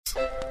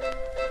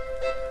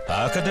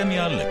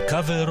האקדמיה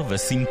לקאבר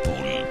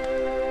וסימפול.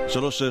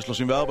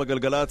 3:34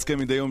 גלגלצ,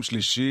 כמדי יום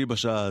שלישי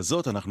בשעה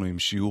הזאת אנחנו עם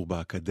שיעור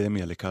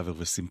באקדמיה לקאבר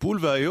וסימפול,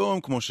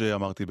 והיום, כמו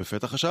שאמרתי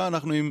בפתח השעה,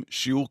 אנחנו עם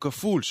שיעור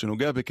כפול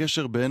שנוגע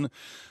בקשר בין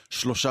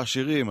 3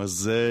 שירים.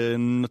 אז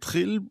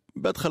נתחיל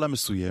בהתחלה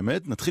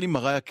מסוימת, נתחיל עם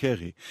מריה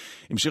קארי,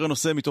 עם שיר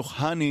הנושא מתוך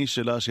הני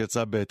שלה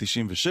שיצא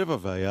ב-97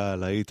 והיה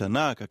להיט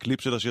ענק.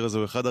 הקליפ של השיר הזה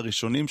הוא אחד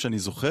הראשונים שאני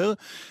זוכר,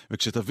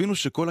 וכשתבינו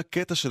שכל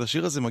הקטע של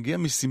השיר הזה מגיע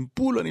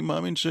מסימפול, אני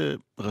מאמין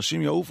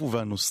שראשים יעופו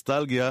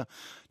והנוסטלגיה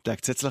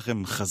תקצץ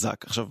לכם חזק.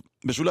 עכשיו,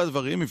 בשולי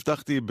הדברים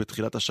הבטחתי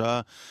בתחילת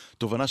השעה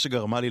תובנה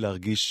שגרמה לי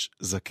להרגיש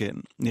זקן.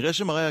 נראה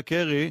שמריה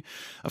קארי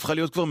הפכה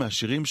להיות כבר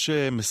מהשירים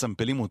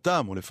שמסמפלים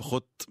אותם, או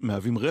לפחות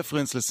מהווים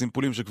רפרנס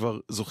לסימפולים שכבר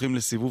זוכים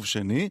לסיבוב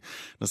שני.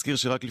 נזכיר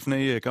שרק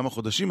לפני כמה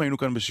חודשים היינו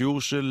כאן בשיעור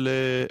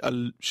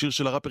על שיר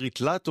של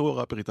הראפרית לטו,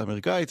 ראפרית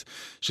אמריקאית,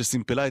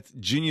 שסימפלה את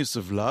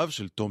Genius of Love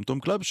של טום טום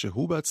קלאב,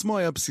 שהוא בעצמו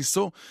היה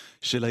בסיסו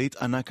של להיט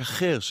ענק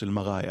אחר של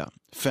מריה,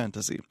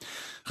 פנטזי.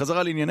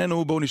 חזרה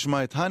לענייננו, בואו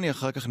נשמע את הני,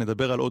 אחר כך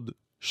נדבר על עוד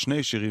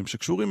 2 שירים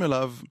שקשורים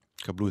אליו.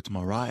 קבלו את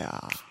מריה.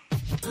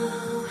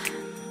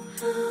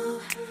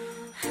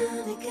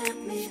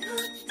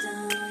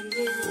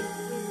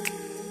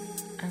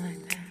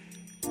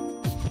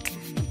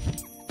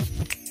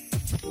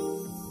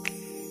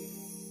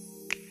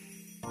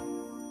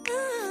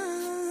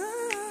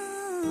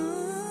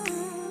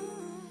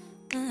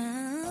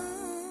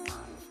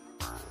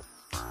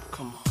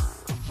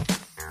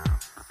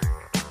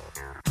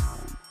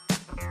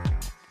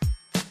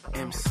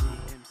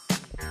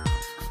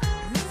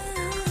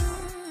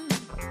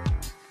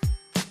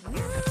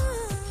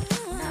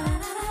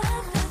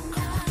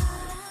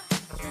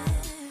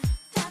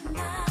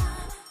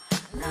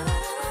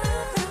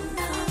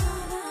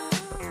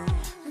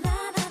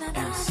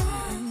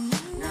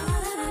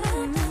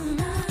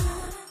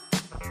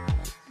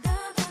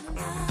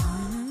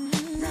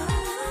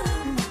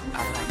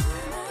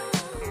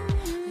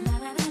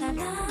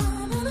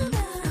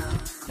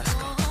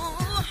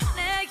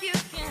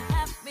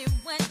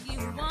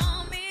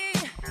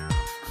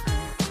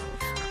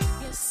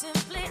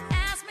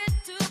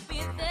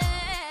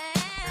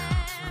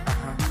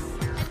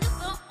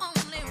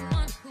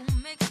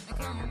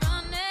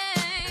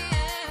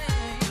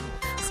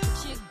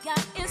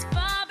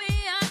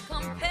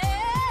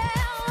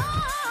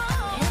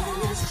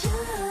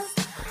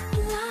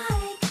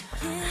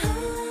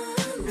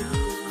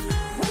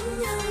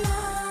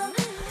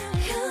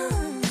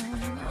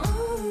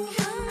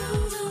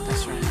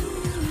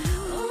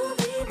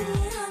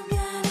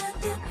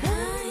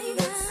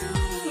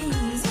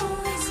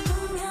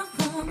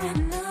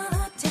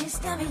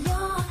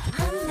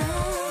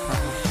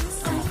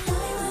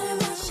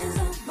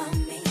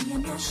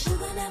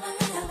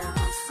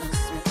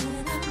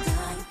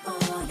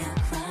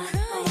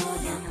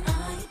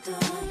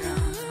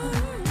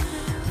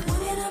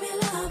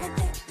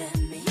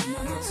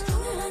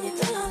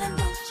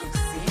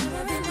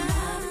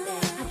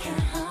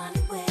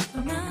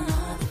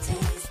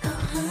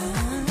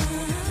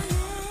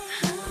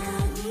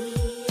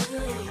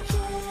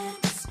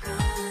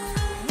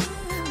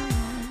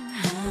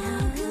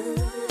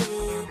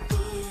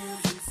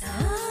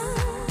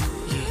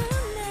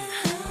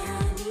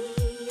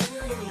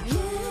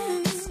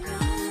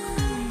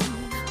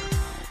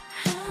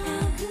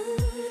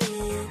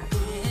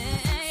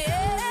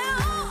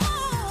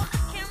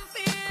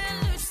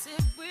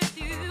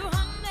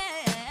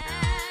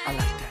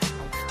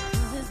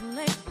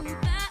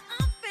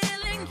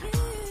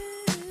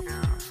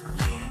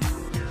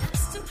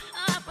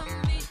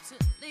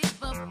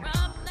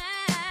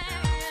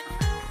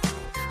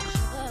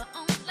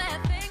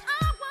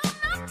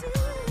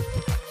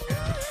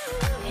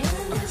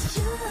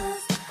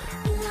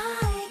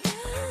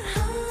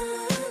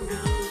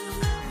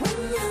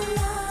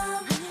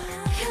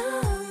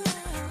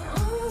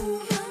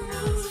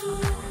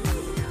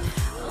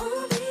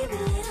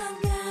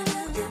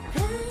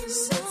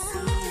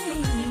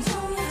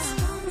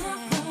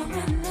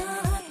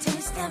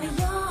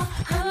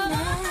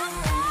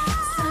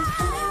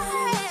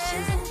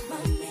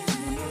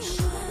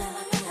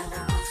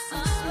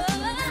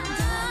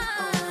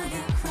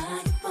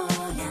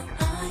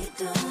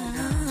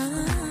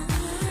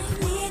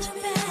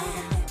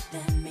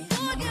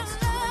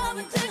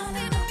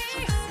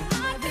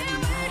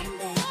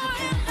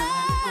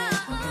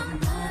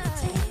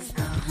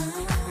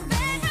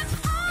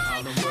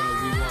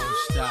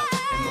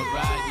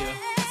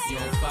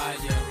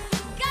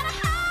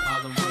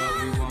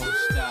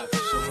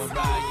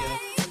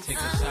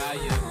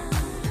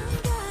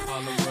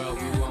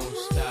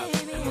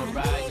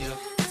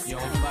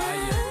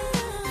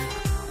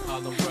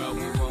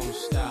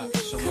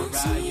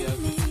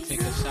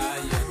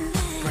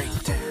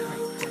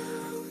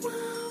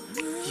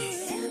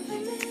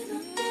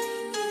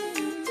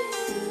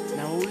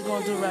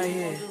 gonna do right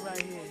here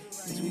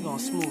is we gonna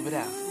smooth it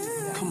out.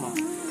 Come on.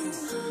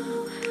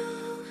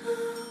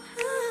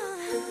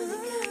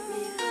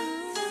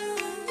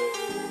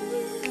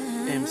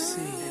 MC,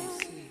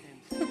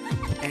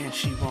 and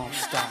she won't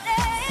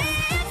stop.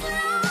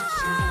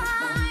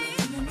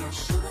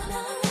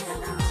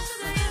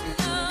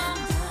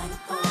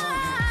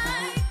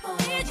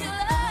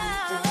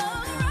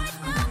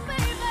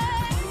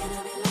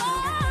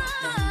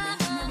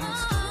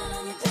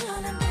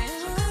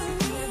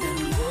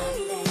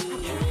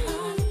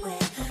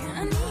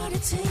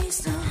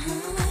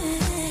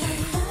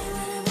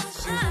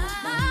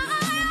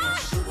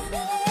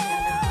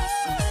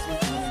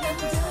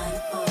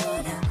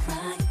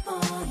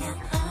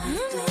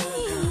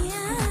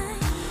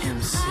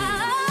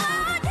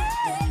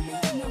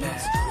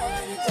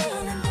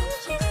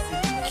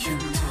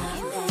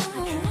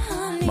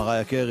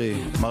 מריה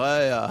קארי.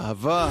 מריה,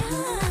 אהבה,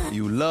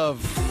 you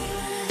love.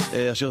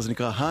 השיר הזה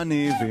נקרא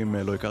Honey, ואם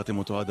לא הכרתם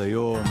אותו עד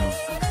היום,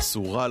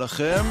 צורה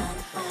לכם.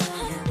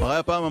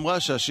 מריה פעם אמרה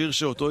שהשיר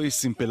שאותו היא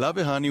סמפלה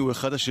בהני הוא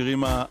אחד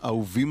השירים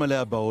האהובים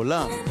עליה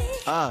בעולם.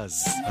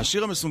 אז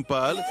השיר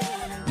המסומפל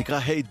נקרא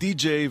Hey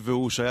DJ,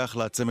 והוא שייך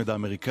לצמד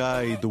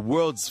האמריקאי The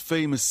World's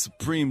Famous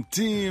Supreme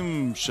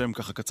Team, שם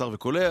ככה קצר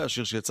וקולע,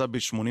 השיר שיצא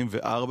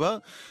ב-84,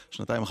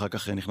 שנתיים אחר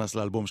כך נכנס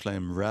לאלבום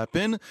שלהם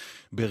Rappin'.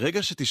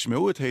 ברגע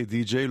שתשמעו את Hey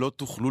DJ לא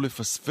תוכלו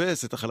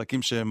לפספס את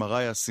החלקים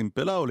שמריה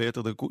סמפלה, או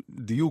ליתר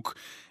דיוק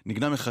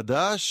נגנה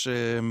מחדש.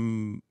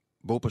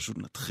 בואו פשוט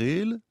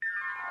נתחיל.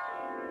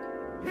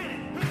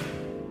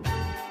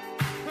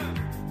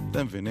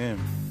 אתם מבינים?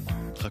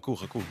 חכו.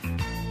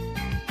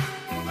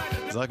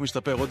 זה רק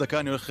משתפר. עוד דקה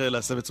אני הולך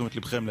להסב את תשומת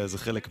לבכם לאיזה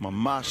חלק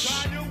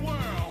ממש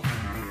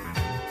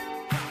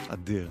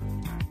אדיר.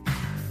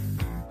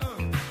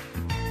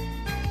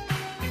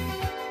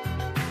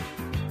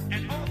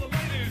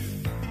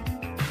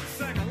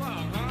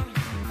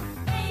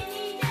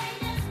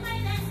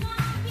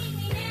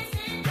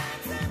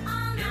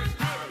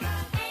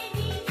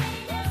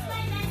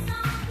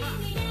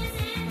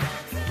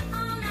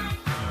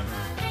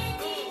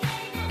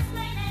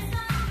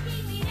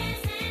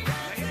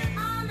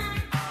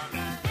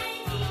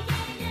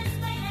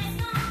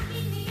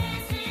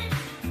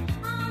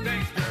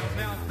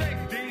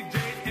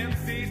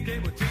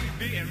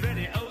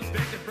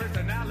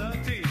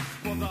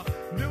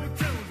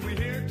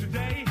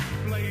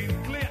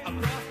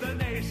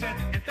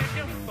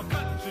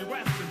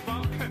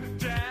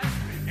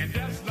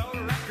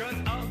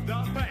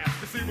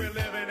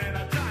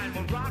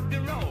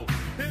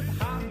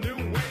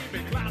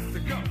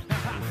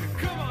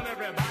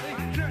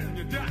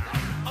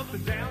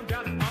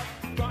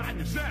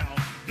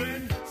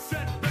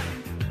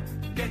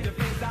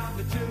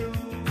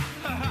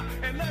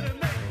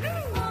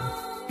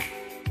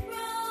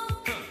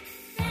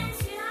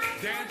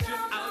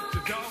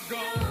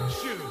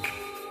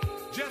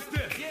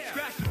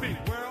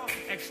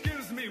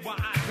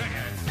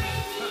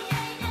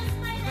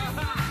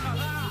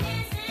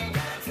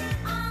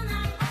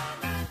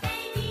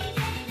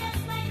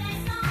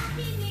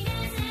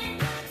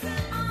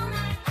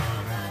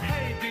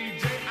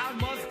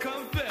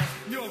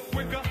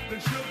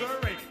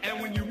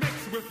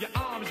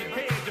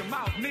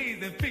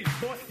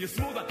 You're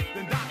smoother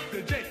than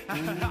Dr. J.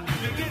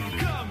 You didn't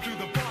come to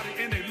the party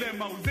in a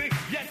limousine,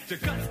 yet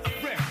your guts are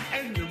fresh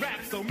and your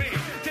rap so mean.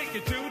 Take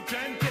you to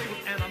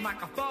turntables and a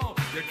microphone.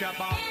 You kept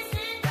on,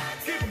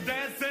 keep them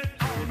dancing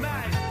all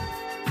night.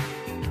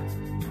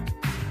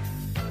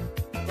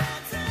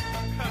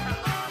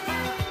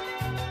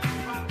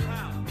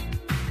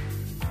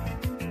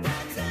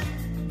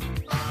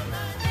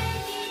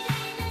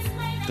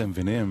 אתם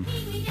מבינים?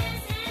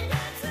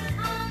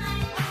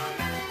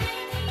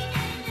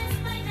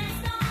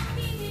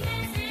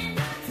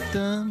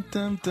 טם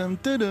טם טם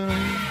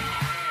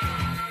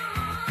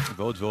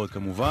ועוד ועוד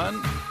כמובן.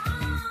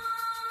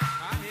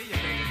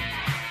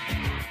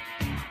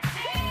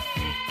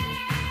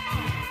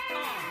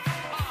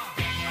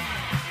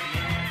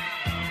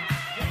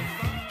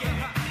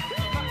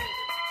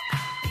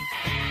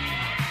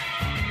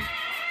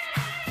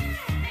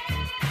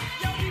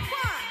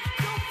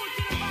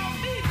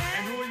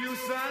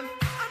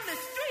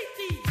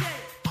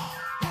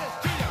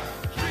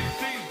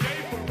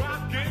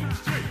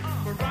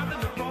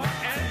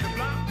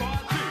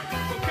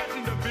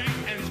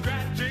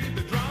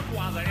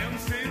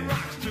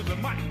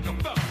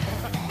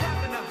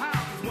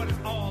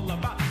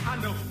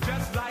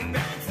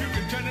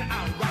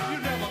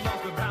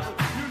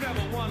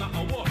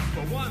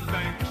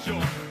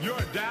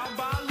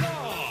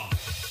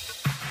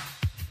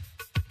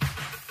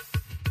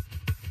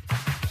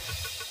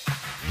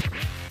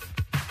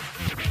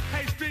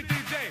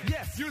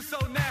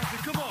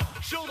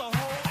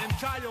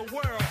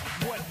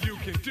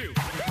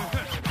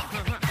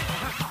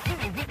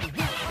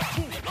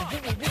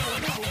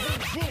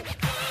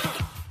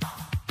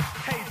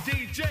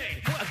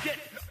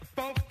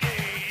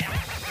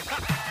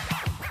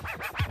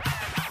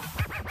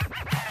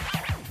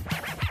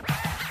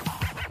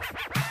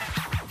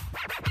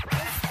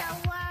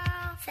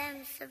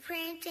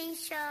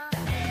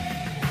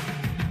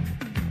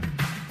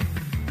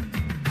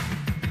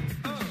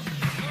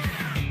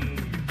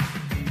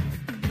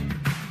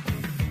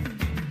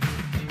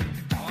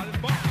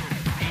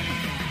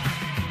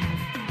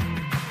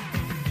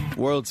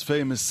 World's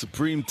Famous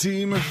Supreme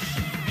Team.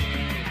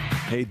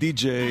 Hey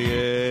DJ,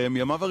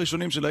 מימיו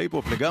הראשונים של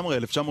ההיפ-הופ לגמרי,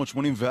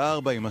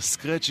 1984 עם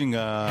הסקרצ'ינג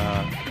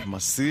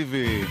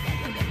המסיבי.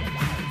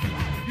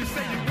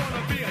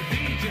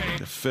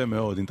 יפה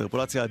מאוד,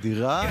 אינטרפולציה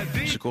אדירה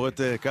שקורית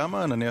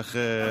כמה? נניח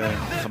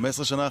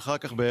 15 שנה אחר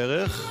כך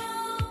בערך.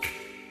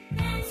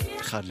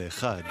 אחד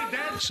לאחד,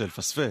 קשה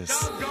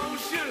לפספס.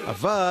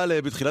 אבל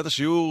בתחילת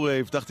השיעור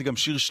הבטחתי גם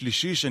שיר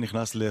שלישי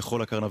שנכנס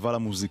לכל הקרנבל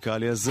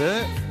המוזיקלי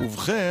הזה.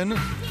 ובכן,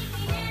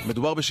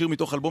 מדובר בשיר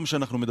מתוך אלבום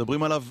שאנחנו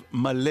מדברים עליו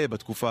מלא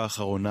בתקופה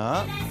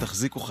האחרונה,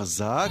 תחזיקו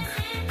חזק,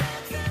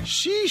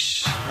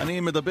 שיש! אני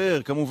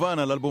מדבר כמובן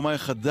על אלבומה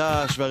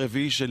החדש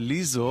והרביעי של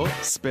ליזו,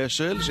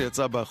 ספיישל,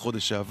 שיצא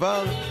בחודש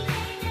שעבר.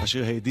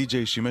 השיר היי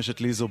די-ג'יי שימש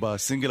את ליזו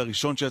בסינגל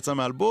הראשון שיצא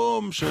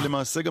מהאלבום,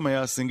 שלמעשה גם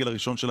היה הסינגל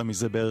הראשון שלה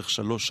מזה בערך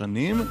 3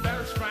 שנים.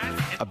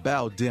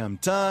 About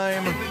Damn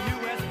Time.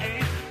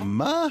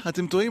 מה?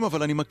 אתם טועים,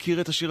 אבל אני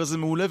מכיר את השיר הזה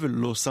מעולה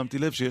ולא שמתי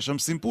לב שיש שם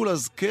סימפול,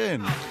 אז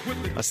כן.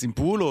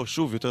 הסימפול, או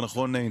שוב, יותר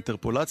נכון,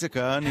 אינטרפולציה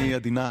כאן, היא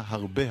עדינה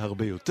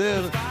הרבה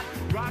יותר.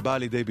 באה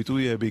לידי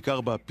ביטוי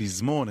בעיקר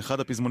בפזמון, אחד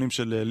הפזמונים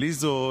של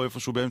ליזו,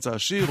 איפשהו באמצע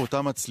השיר,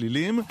 אותם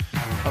הצלילים,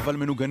 אבל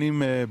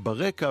מנוגנים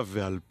ברקע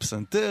ועל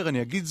פסנתר.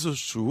 אני אגיד זו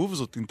שוב,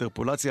 זאת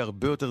אינטרפולציה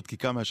הרבה יותר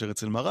דקיקה מאשר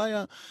אצל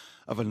מריה,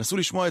 אבל נסו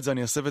לשמוע את זה,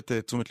 אני אסב את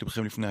תשומת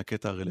לבכם לפני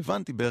הקטע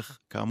הרלוונטי, בערך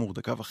כאמור 1.5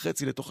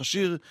 דקות לתוך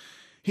השיר.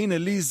 הנה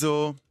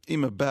ליזו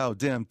עם About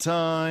Damn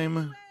Time.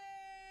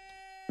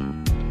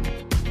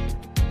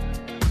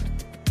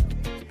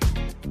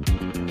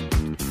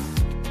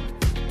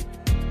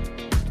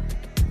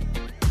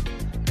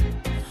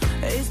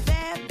 It's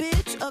that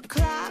bitch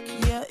o'clock,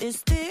 yeah, it's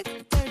thick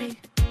 30.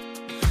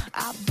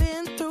 I've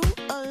been through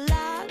a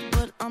lot,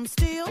 but I'm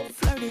still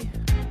flirty.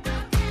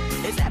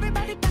 Is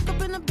everybody back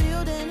up in the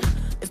building?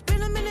 It's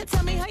been a minute,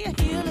 tell me how you're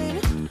healing.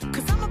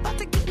 Cause I'm about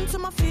to get into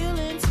my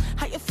feelings.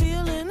 How you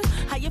feeling?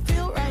 How you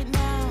feel right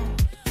now?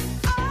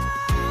 Oh,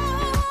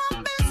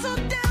 I've been so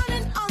down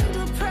and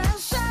under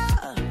pressure.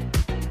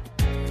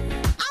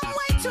 I'm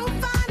way too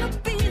fine to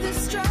be this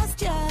stressed,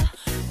 yeah.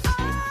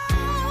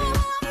 Oh,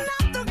 I'm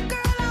not the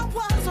girl I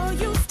was or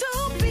used to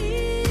be.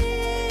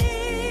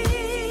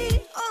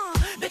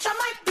 Bitch, I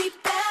might be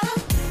better.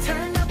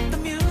 Turn up the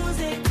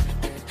music,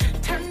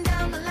 turn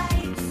down the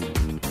lights.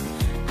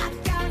 I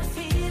got a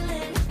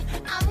feeling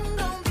I'm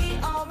gonna be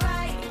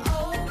alright,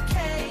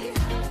 okay.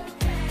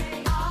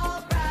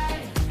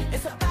 Alright,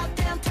 it's about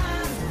damn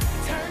time.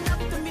 Turn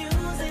up the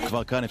music.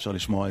 כבר כאן אפשר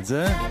לשמוע את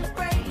זה.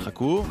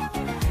 חכו.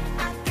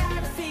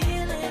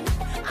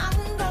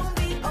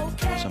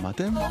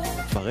 שמעתם?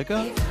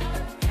 ברקע?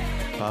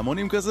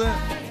 פעמונים כזה?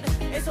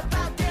 It's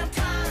about damn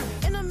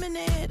time. In a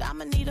minute,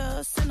 I'ma need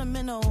a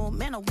sentimental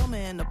man or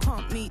woman to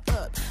pump me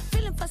up.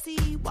 Feeling fussy,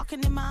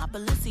 walking in my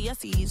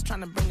Balenciennes,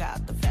 trying to bring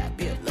out the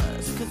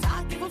fabulous. Cause I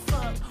give a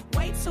fuck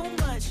way too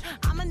much.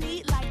 I'ma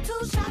need like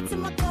 2 shots in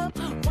my cup.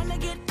 Wanna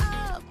get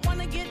up,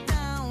 wanna get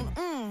down.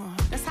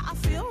 That's how I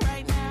feel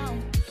right now.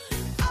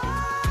 Oh,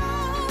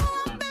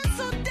 I've been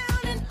so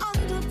down and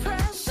under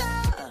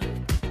pressure.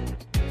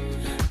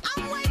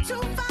 I'm way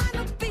too fine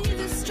to be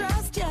this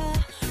stressed, yeah.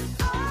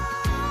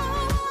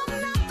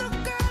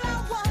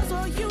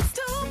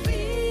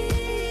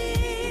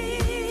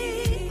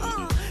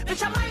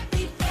 Bitch, I might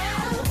be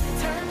down.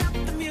 Turn up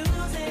the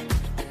music,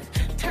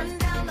 turn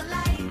down the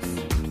lights.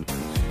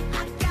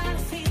 I got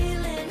a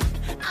feeling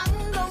I'm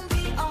gonna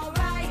be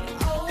alright,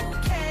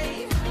 okay.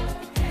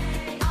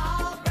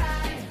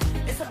 Alright,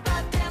 it's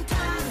about damn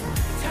time.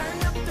 Turn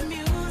up the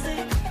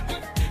music,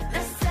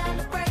 let's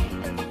celebrate.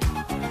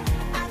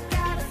 I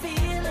got a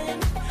feeling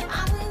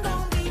I'm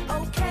gonna be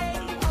okay,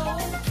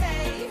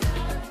 okay.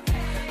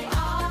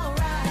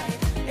 Alright,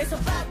 it's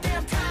about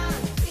damn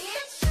time,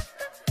 bitch.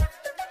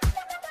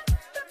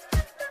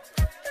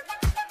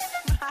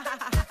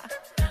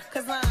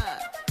 Cause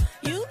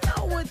you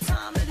know what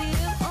time it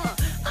is.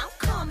 I'm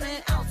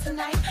coming out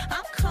tonight.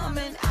 I'm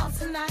coming out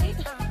tonight.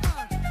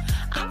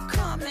 I'm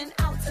coming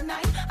out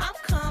tonight. I'm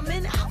coming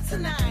out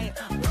tonight.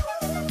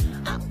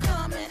 I'm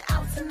coming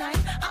out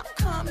tonight. I'm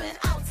coming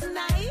out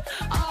tonight.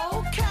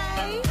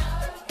 Okay.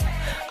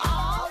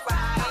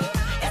 Alright.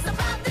 It's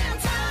about damn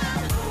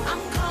time.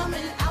 I'm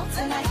coming out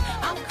tonight.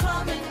 I'm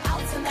coming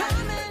out tonight.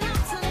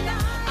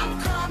 I'm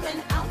coming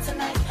out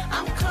tonight.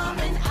 I'm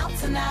coming out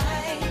tonight.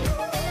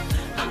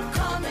 I'm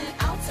coming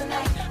out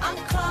tonight. I'm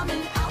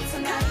coming out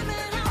tonight.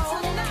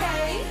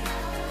 Okay.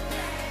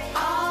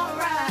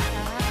 Alright.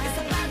 It's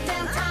about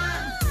damn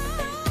time.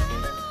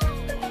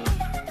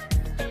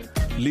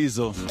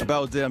 ליזו,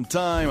 About Damn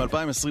Time,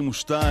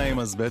 2022,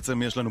 אז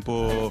בעצם יש לנו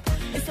פה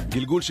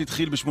גלגול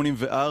שהתחיל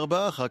ב-84,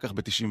 אחר כך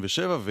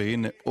ב-97,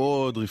 והנה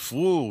עוד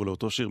רפרור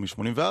לאותו שיר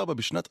מ-84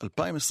 בשנת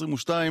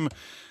 2022.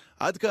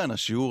 עד כאן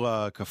השיעור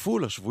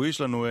הכפול, השבועי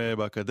שלנו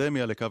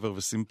באקדמיה לקאבר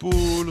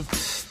וסימפול.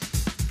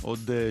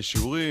 עוד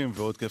שיעורים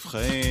ועוד כיף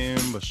חיים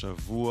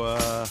בשבוע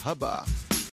הבא.